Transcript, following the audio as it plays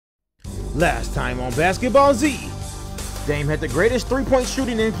Last time on Basketball Z, Dame had the greatest three-point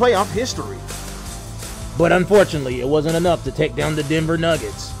shooting in playoff history. But unfortunately, it wasn't enough to take down the Denver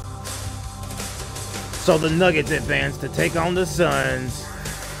Nuggets. So the Nuggets advanced to take on the Suns.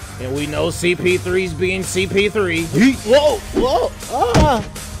 And we know CP3's being CP3. Whoa, whoa, ah!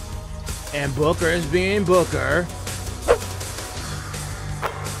 And Booker is being Booker.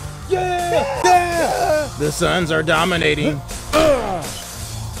 Yeah! The Suns are dominating.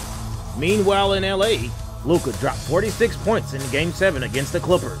 Meanwhile in LA, Luka dropped 46 points in Game 7 against the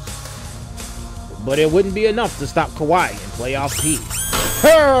Clippers. But it wouldn't be enough to stop Kawhi in playoff P.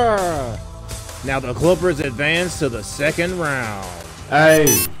 Now the Clippers advance to the second round. Hey,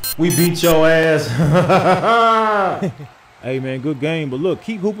 we beat your ass. Hey man, good game, but look,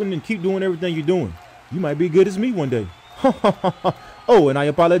 keep hooping and keep doing everything you're doing. You might be good as me one day. Oh, and I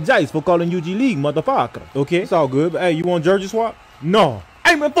apologize for calling you G League, motherfucker. Okay, it's all good, but hey, you want jersey swap? No.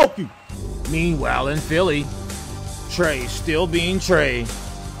 Hey man, fuck you. Meanwhile in Philly, Trey still being Trey.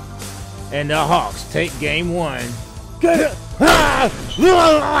 And the Hawks take game 1. Get it!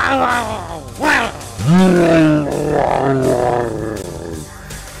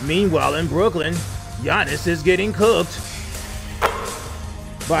 Meanwhile in Brooklyn, Giannis is getting cooked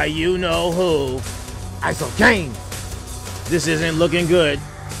by you-know-who. ISO game. This isn't looking good.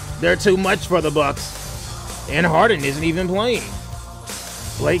 They're too much for the Bucks. And Harden isn't even playing.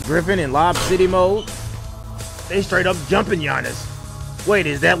 Blake Griffin in Lob City mode. They straight up jumping Giannis. Wait,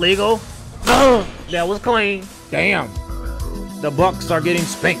 is that legal? That was clean. Damn. The Bucks are getting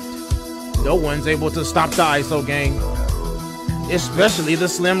spanked. No one's able to stop the ISO gang. Especially the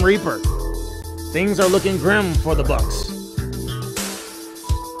Slim Reaper. Things are looking grim for the Bucks.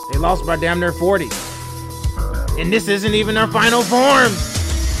 They lost by damn near 40. And this isn't even their final form.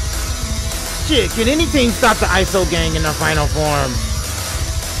 Shit, can any team stop the ISO gang in their final form?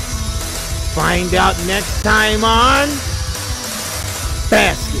 Find out next time on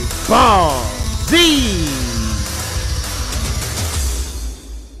Basketball Z.